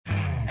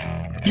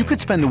You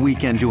could spend the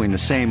weekend doing the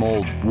same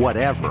old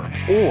whatever,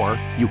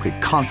 or you could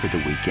conquer the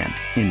weekend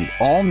in the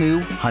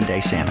all-new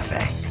Hyundai Santa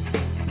Fe.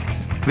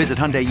 Visit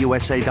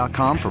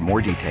HyundaiUSA.com for more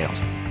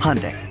details.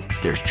 Hyundai,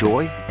 there's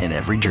joy in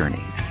every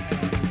journey.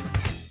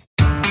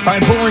 All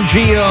right, Born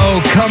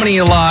Gio coming to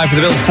you live for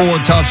the Bill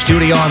Ford Tough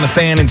Studio on the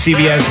Fan and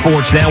CBS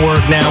Sports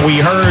Network. Now, we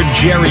heard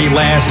Jerry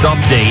last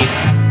update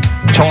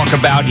talk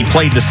about, he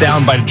played the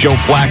soundbite of Joe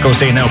Flacco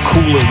saying how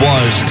cool it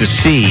was to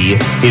see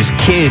his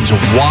kids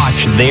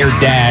watch their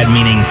dad,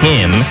 meaning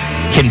him,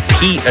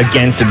 compete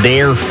against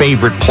their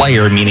favorite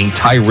player, meaning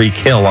Tyreek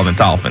Hill on the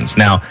Dolphins.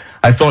 Now,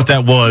 I thought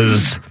that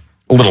was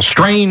a little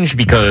strange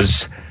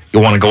because you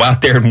want to go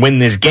out there and win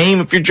this game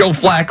if you're Joe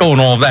Flacco and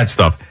all of that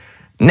stuff.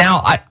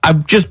 Now,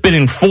 I've just been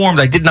informed.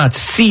 I did not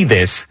see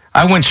this.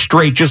 I went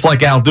straight, just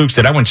like Al Dukes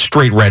did. I went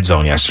straight red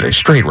zone yesterday.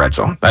 Straight red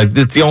zone.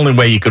 It's the only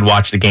way you could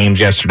watch the games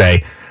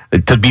yesterday.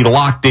 To be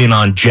locked in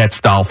on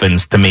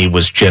Jets-Dolphins, to me,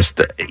 was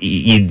just,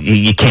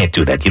 you can't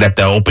do that. You'd have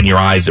to open your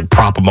eyes and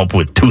prop them up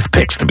with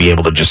toothpicks to be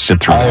able to just sit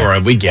through that. All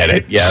right, we get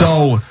it, yes.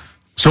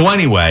 So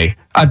anyway,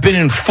 I've been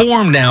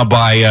informed now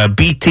by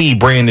BT,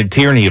 Brandon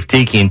Tierney of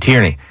Tiki and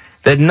Tierney,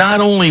 that not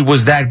only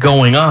was that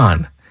going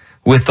on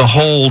with the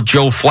whole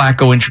Joe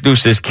Flacco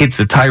introduced his kids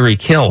to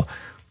Tyreek Hill,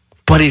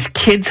 but his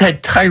kids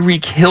had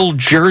Tyreek Hill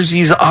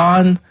jerseys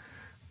on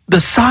the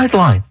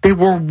sideline. They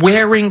were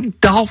wearing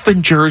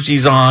Dolphin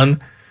jerseys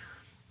on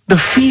the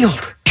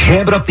field.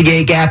 Jab it up the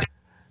gay gap.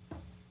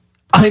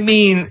 I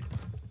mean,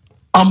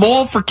 I'm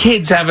all for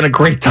kids having a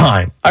great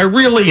time. I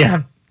really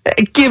am.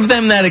 Give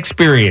them that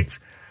experience.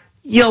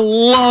 You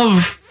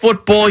love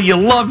football. You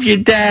love your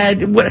dad.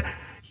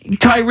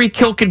 Tyreek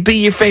Hill could be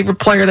your favorite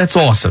player. That's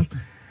awesome.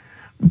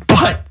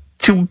 But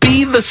to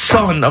be the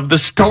son of the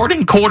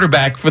starting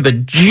quarterback for the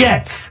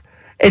Jets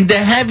and to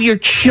have your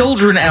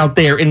children out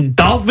there in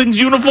Dolphins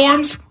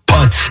uniforms,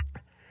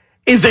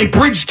 is a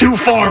bridge too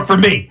far for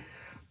me.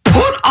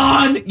 Put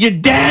on your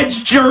dad's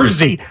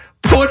jersey.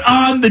 Put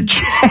on the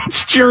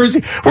Jets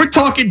jersey. We're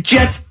talking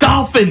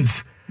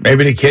Jets-Dolphins.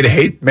 Maybe the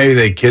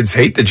kids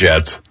hate the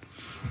Jets.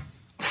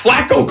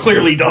 Flacco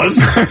clearly does.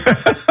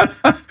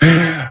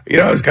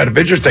 It's kind of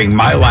interesting.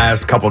 My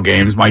last couple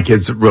games, my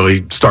kids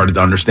really started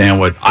to understand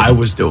what I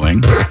was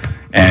doing.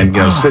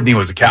 And, Sydney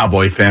was a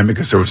Cowboy fan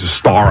because there was a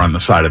star on the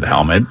side of the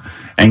helmet.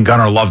 And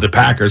Gunnar loved the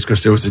Packers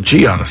because there was a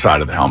G on the side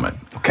of the helmet.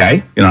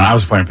 Okay. I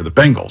was playing for the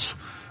Bengals.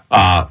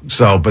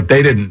 But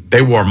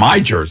they wore my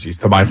jerseys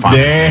to my final.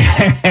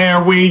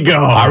 There we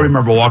go. I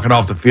remember walking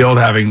off the field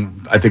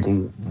having, I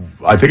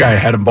think I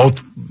had them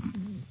both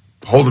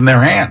holding their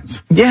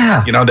hands.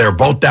 Yeah. They were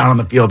both down on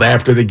the field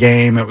after the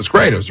game. It was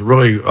great. It was a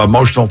really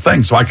emotional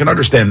thing. So I can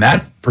understand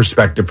that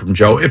perspective from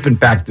Joe. If, in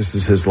fact, this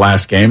is his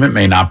last game, it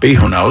may not be.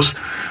 Who knows?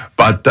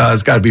 But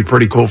it's got to be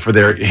pretty cool for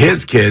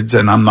his kids,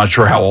 and I'm not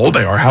sure how old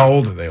they are. How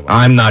old are they?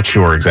 I'm not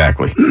sure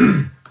exactly.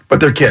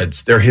 But they're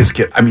kids. They're his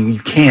kids. I mean, you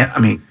can't. I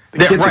mean,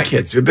 the kids are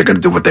kids. They're going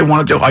to do what they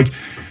want to do. Like,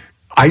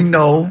 I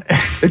know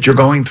that you're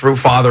going through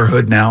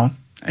fatherhood now,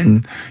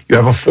 and you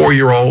have a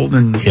 4-year-old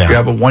and you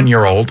have a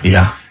 1-year-old.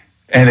 Yeah.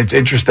 And it's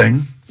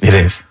interesting. It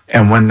is.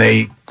 And when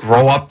they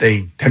grow up,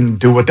 they tend to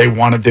do what they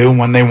want to do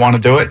when they want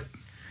to do it.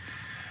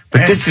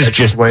 But this is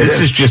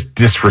just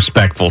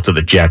disrespectful to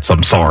the Jets.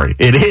 I'm sorry.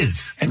 It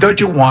is. And don't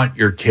you want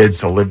your kids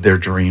to live their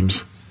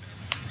dreams?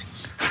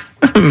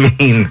 I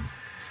mean,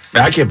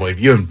 I can't believe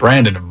you and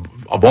Brandon,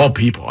 of all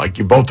people, like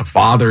you're both the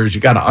fathers,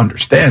 you got to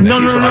understand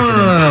that it's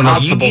an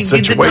impossible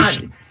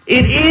situation.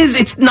 It is.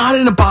 It's not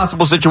an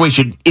impossible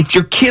situation. If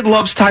your kid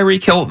loves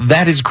Tyreek Hill,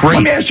 that is great.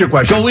 Let me ask you a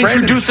question. Go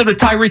introduce them to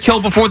Tyreek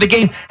Hill before the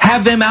game.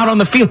 Have them out on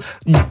the field.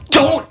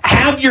 Don't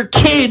have your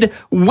kid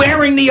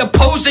wearing the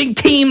opposing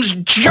team's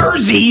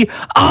jersey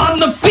on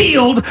the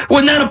field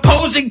when that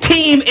opposing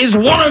team is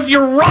one of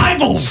your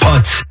rivals.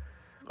 But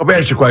let me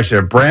ask you a question.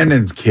 If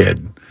Brandon's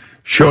kid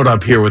showed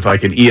up here with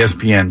like an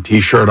ESPN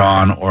T-shirt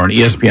on or an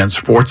ESPN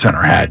Sports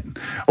Center hat,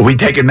 are we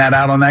taking that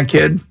out on that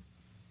kid?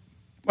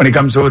 When he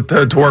comes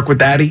to work with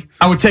Daddy?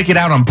 I would take it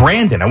out on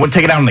Brandon. I wouldn't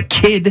take it out on the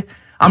kid.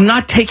 I'm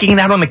not taking it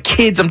out on the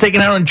kids. I'm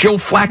taking it out on Joe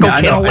Flacco.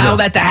 Can't allow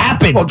that to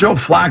happen. Well, Joe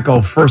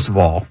Flacco, first of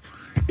all,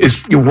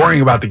 you're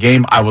worrying about the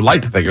game. I would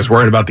like to think is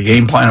worried about the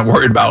game plan,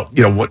 worried about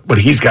what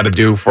he's got to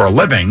do for a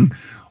living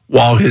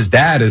while his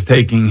dad is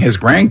taking his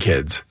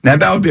grandkids. Now,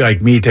 that would be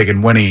like me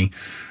taking Winnie,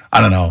 I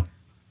don't know,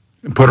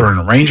 and put her in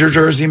a Ranger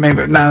jersey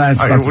maybe. No,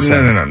 that's not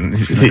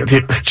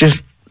the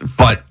same.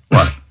 But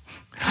what?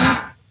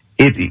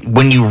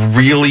 When you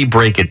really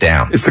break it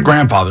down, it's the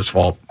grandfather's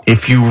fault.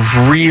 If you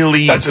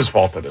really, that's his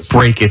fault. It is.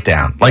 Break it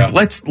down. Like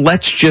let's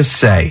just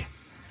say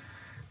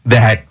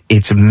that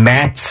it's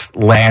Matt's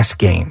last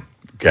game,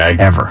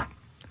 ever,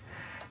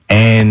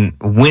 and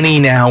Winnie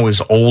now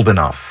is old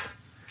enough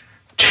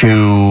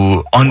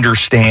to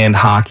understand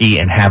hockey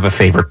and have a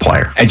favorite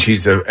player, and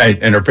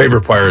and her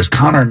favorite player is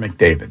Connor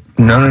McDavid.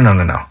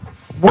 No.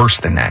 Worse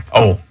than that.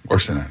 Oh,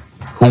 worse than that.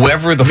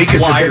 Whoever the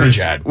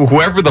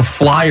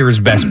Flyers'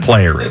 best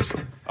player is.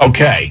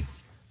 Okay.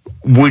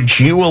 Would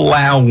you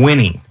allow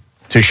Winnie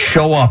to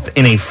show up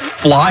in a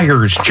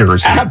Flyers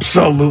jersey.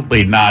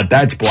 Absolutely not.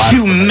 That's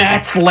blasphemy. To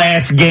Matt's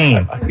last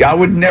game. I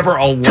would never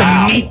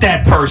allow. To meet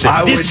that person.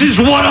 This is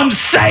what I'm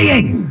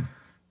saying.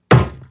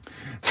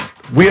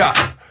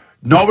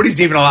 Nobody's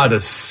even allowed to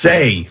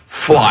say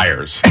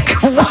Flyers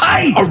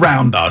right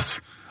around us.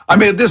 I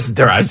mean, it's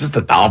just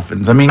the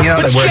Dolphins. I mean,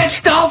 it's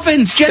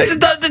Jets-Dolphins.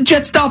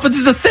 Jets-Dolphins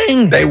is a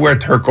thing. They wear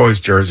turquoise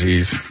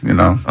jerseys. They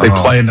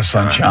play in the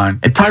sunshine.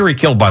 And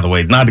Tyreek Hill, by the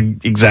way, not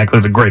exactly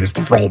the greatest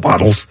of role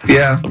models.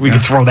 Yeah, we can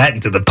throw that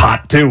into the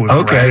pot too.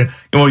 Okay,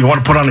 you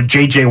want to put on a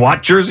J.J.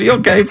 Watt jersey?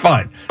 Okay,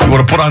 fine. You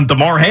want to put on a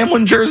DeMar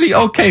Hamlin jersey?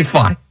 Okay,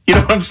 fine. You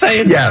know what I'm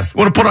saying? Yes. You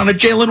want to put on a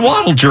Jalen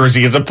Waddle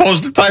jersey as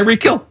opposed to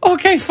Tyreek Hill?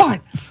 Okay,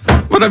 fine.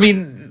 But I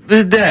mean,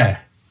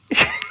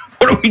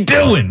 what are we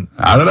doing?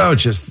 I don't know.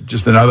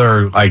 Just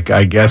another, I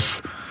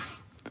guess,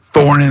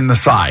 thorn in the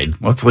side.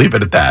 Let's leave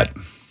it at that.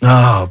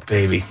 Oh,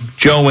 baby.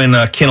 Joe in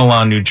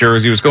Kinnelon, New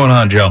Jersey. What's going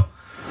on, Joe?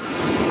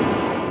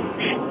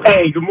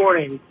 Hey, good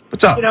morning.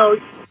 What's up?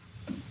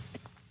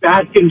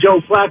 Asking Joe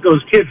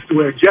Flacco's kids to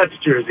wear Jets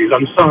jerseys.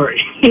 I'm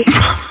sorry.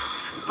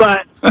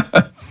 But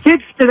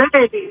kids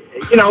today,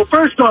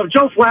 first off,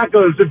 Joe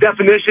Flacco is the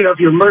definition of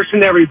your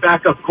mercenary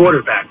backup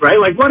quarterback, right?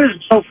 Like, what does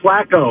Joe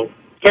Flacco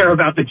care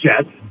about the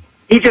Jets?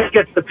 He just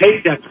gets the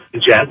paycheck from the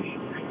Jets.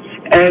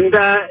 And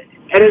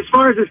as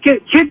far as his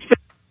kids,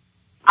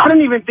 I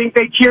don't even think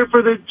they cheer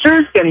for the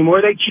jersey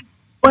anymore. They cheer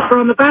for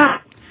on the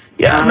back.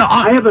 Yeah,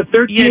 I have a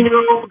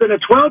 13-year-old and a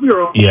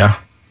 12-year-old. Yeah.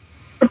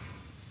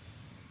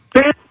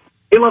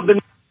 They love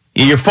the...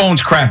 Your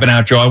phone's crapping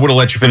out, Joe. I would have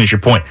let you finish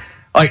your point.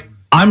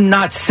 I'm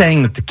not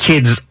saying that the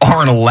kids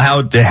aren't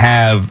allowed to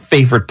have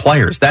favorite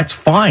players. That's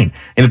fine.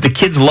 And if the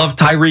kids love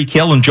Tyreek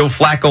Hill and Joe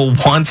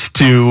Flacco wants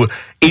to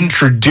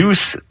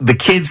introduce the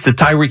kids to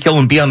Tyreek Hill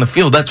and be on the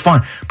field, that's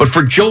fine. But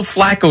for Joe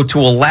Flacco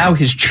to allow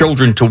his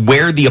children to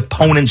wear the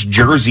opponent's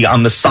jersey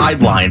on the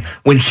sideline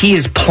when he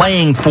is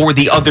playing for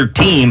the other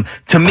team,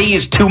 to me,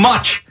 is too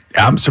much.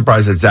 I'm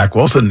surprised that Zach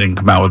Wilson didn't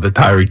come out with the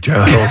Tyreek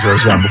Hill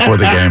jersey on before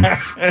the game.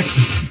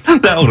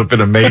 That would have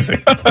been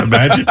amazing.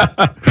 Imagine.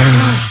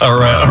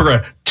 or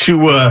a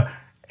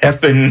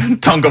effing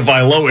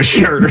Tagovailoa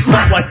shirt or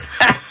something like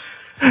that.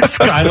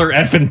 Skylar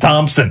effing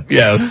Thompson.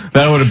 Yes.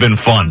 That would have been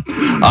fun.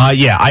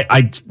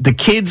 The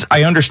kids,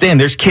 I understand.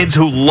 There's kids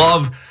who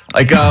love,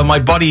 my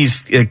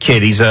buddy's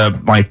kid. He's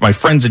my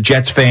friend's a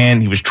Jets fan.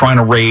 He was trying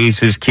to raise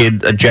his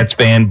kid a Jets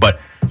fan, but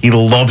he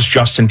loves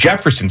Justin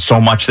Jefferson so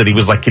much that he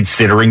was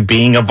considering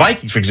being a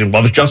Vikings because he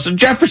loves Justin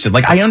Jefferson.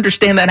 I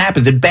understand that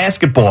happens in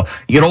basketball.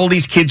 You get all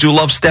these kids who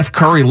love Steph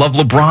Curry, love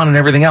LeBron and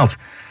everything else.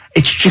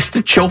 It's just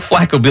that Joe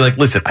Flacco be like,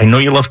 listen, I know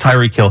you love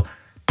Tyreek Hill.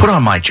 Put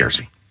on my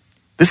jersey.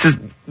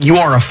 You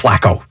are a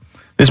Flacco.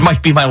 This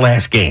might be my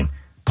last game.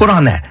 Put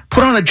on that.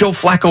 Put on a Joe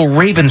Flacco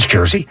Ravens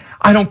jersey.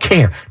 I don't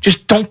care.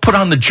 Just don't put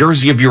on the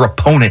jersey of your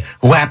opponent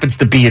who happens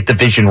to be a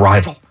division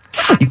rival.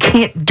 You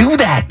can't do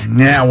that.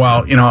 Yeah,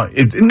 well,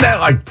 isn't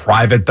that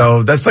private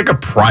though? That's a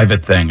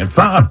private thing. It's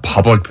not a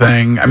public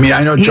thing. I mean,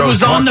 I know he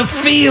was on the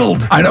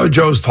field. I know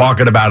Joe's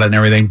talking about it and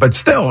everything, but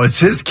still, it's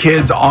his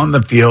kids on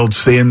the field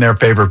seeing their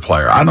favorite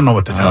player. I don't know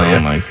what to tell you. Oh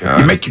my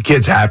God! You make your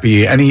kids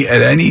happy at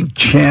any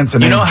chance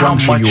and any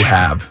juncture you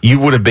have. You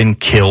would have been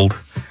killed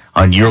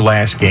on your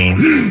last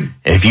game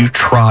if you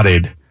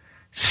trotted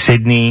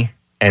Sydney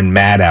and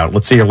Matt out.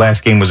 Let's say your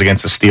last game was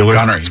against the Steelers.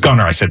 Gunner. It's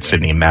Gunner. I said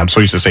Sydney and Matt. I'm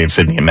so used to saying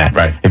Sydney and Matt.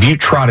 Right. If you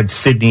trotted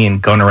Sydney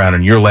and Gunner out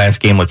in your last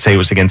game, let's say it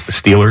was against the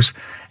Steelers,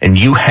 and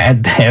you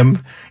had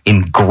them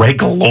in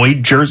Greg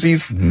Lloyd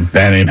jerseys.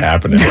 That ain't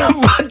happening.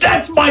 But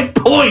that's my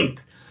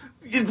point.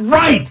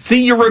 Right.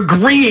 See, you're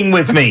agreeing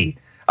with me.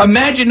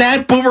 Imagine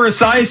that. Boomer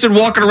Esiason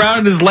walking around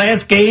in his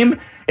last game,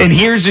 and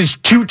here's his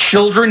two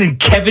children in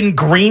Kevin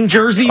Green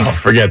jerseys. Oh,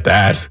 forget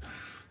that.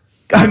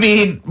 I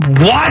mean,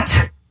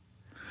 what?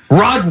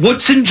 Rod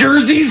Woodson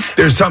jerseys?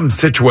 There's some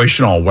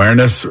situational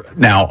awareness.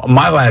 Now,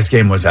 my last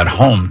game was at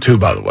home, too,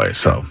 by the way.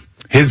 So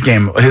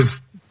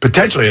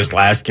potentially his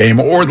last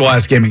game or the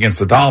last game against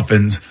the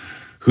Dolphins,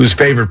 whose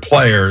favorite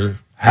player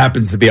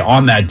happens to be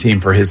on that team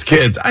for his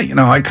kids.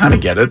 I kind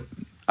of get it.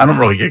 I don't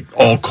really get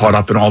all caught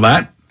up in all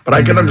that, but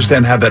I can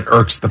understand how that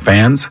irks the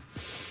fans.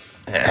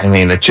 I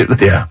mean,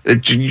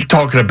 you're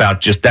talking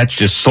about that's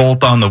just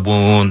salt on the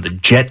wound, the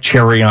jet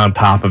cherry on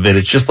top of it.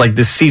 It's just like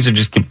this season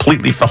just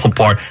completely fell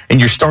apart, and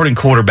your starting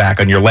quarterback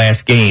on your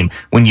last game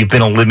when you've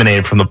been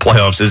eliminated from the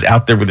playoffs is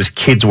out there with his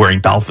kids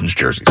wearing Dolphins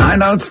jerseys. I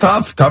know, it's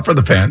tough for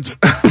the fans.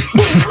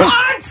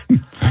 What?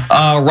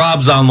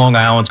 Rob's on Long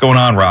Island. What's going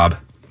on, Rob?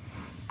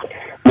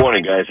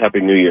 Morning, guys.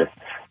 Happy New Year.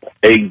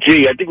 Hey,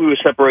 I think we were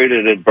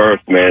separated at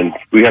birth, man.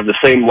 We have the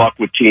same luck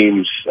with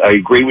teams. I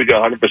agree with you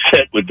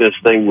 100% with this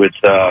thing with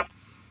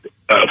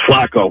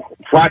Flacco.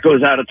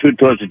 Flacco's attitude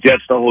towards the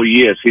Jets the whole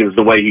year seems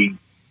the way he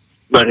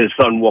let his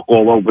son walk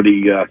all over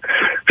the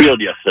field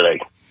yesterday.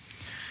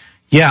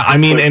 Yeah, I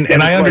mean,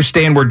 and I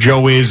understand where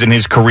Joe is in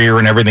his career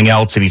and everything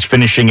else, and he's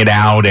finishing it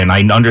out, and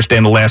I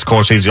understand the last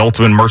caller says he's the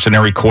ultimate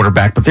mercenary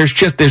quarterback, but there's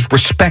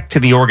respect to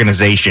the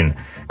organization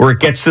where it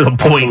gets to the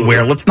point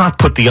where let's not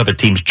put the other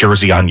team's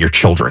jersey on your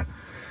children.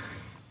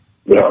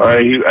 Yeah,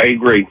 I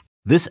agree.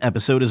 This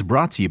episode is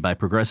brought to you by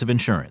Progressive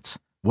Insurance.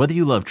 Whether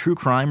you love true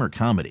crime or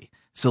comedy,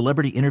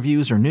 celebrity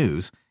interviews or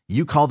news,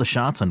 you call the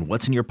shots on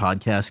what's in your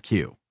podcast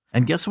queue.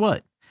 And guess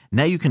what?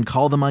 Now you can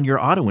call them on your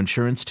auto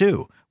insurance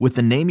too with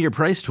the Name Your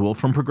Price tool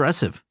from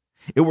Progressive.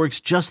 It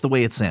works just the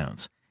way it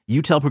sounds.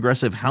 You tell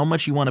Progressive how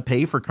much you want to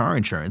pay for car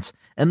insurance,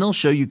 and they'll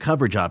show you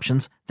coverage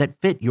options that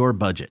fit your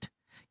budget.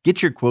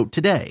 Get your quote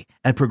today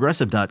at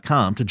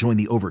Progressive.com to join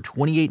the over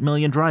 28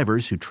 million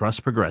drivers who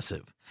trust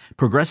Progressive.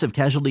 Progressive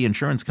Casualty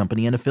Insurance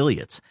Company and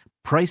Affiliates.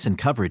 Price and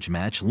coverage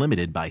match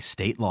limited by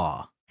state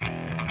law.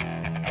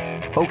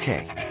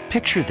 Okay,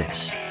 picture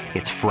this.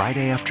 It's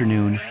Friday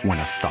afternoon when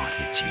a thought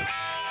hits you.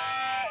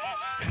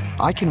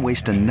 I can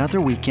waste another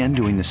weekend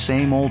doing the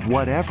same old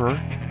whatever,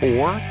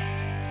 or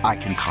I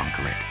can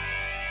conquer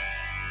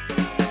it.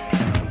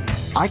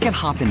 I can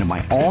hop into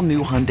my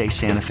all-new Hyundai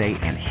Santa Fe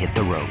and hit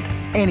the road.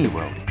 Any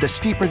road. The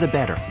steeper, the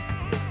better.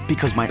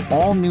 Because my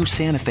all-new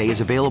Santa Fe is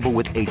available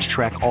with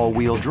H-Track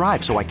all-wheel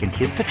drive, so I can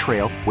hit the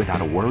trail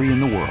without a worry in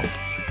the world.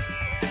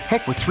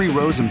 Heck, with 3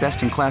 rows and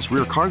best-in-class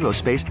rear cargo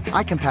space,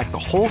 I can pack the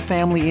whole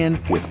family in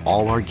with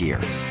all our gear.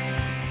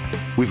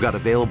 We've got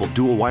available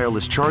dual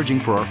wireless charging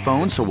for our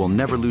phones, so we'll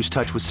never lose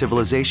touch with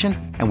civilization,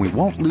 and we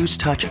won't lose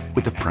touch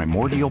with the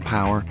primordial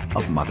power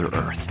of Mother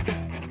Earth.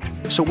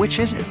 So which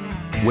is it?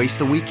 Waste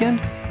the weekend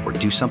or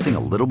do something a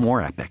little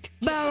more epic?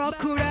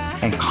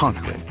 And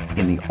conquer it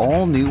in the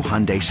all-new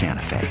Hyundai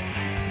Santa Fe.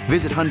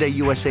 Visit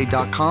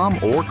HyundaiUSA.com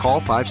or call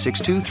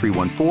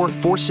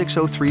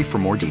 562-314-4603 for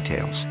more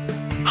details.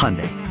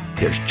 Hyundai,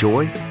 there's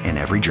joy in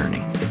every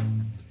journey.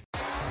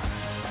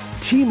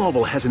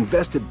 T-Mobile has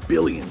invested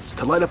billions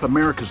to light up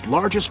America's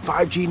largest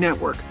 5G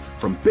network,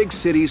 from big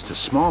cities to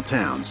small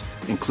towns,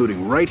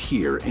 including right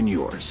here in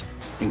yours.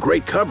 And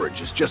great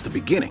coverage is just the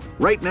beginning.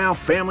 Right now,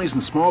 families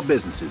and small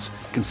businesses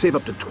can save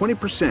up to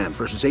 20%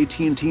 versus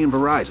AT&T and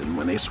Verizon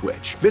when they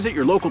switch. Visit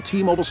your local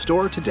T-Mobile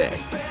store today.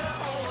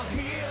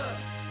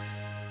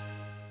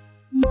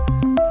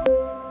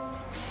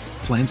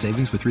 Plan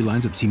savings with 3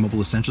 lines of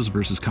T-Mobile Essentials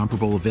versus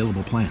comparable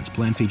available plans.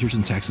 Plan features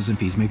and taxes and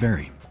fees may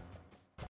vary.